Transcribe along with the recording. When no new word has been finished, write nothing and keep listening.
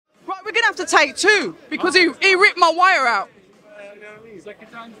we're going to have to take two because he ripped my wire out.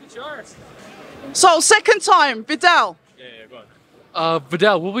 Second time's the charm. So, second time, Viddal. Yeah, go on.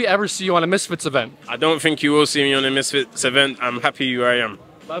 Viddal, will we ever see you on a Misfits event? I don't think you will see me on a Misfits event. I'm happy where I am.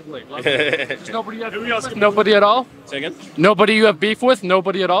 Lovely, lovely. There's nobody you have beef with? Nobody at all? Say again? Nobody you have beef with?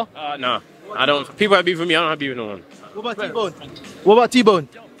 Nobody at all? No. I don't. People have beef with me. I don't have beef with no one. What about T-Bone? What about T-Bone?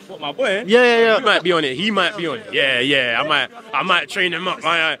 What, my boy? Yeah. He might be on it. He might be on it. Yeah. I might train him up.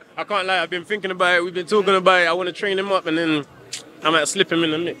 I can't lie. I've been thinking about it. We've been talking about it. I want to train him up, and then I might slip him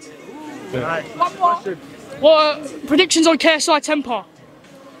in the mix. What predictions on KSI Temper?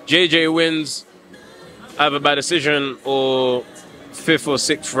 JJ wins either by decision or 5th or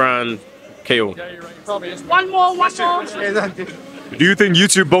 6th round KO. One more. Do you think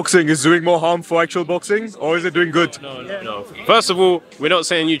YouTube boxing is doing more harm for actual boxing, or is it doing good? No. First of all, we're not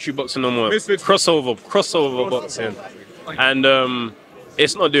saying YouTube boxing no more. Crossover boxing. And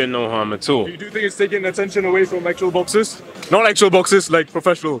it's not doing no harm at all. Do you think it's taking attention away from actual boxers? Not actual boxers, like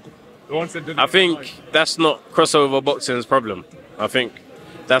professional. The ones that I think that's not crossover boxing's problem. I think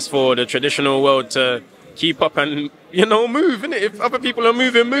that's for the traditional world to keep up and, move, innit? If other people are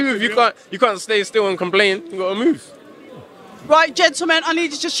moving, move. You can't stay still and complain. You gotta move. Right, gentlemen, I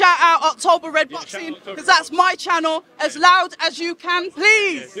need you to shout out October Red Boxing because that's my channel. As loud as you can,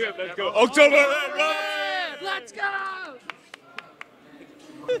 please. Yeah, let's go. October Red! Let's go!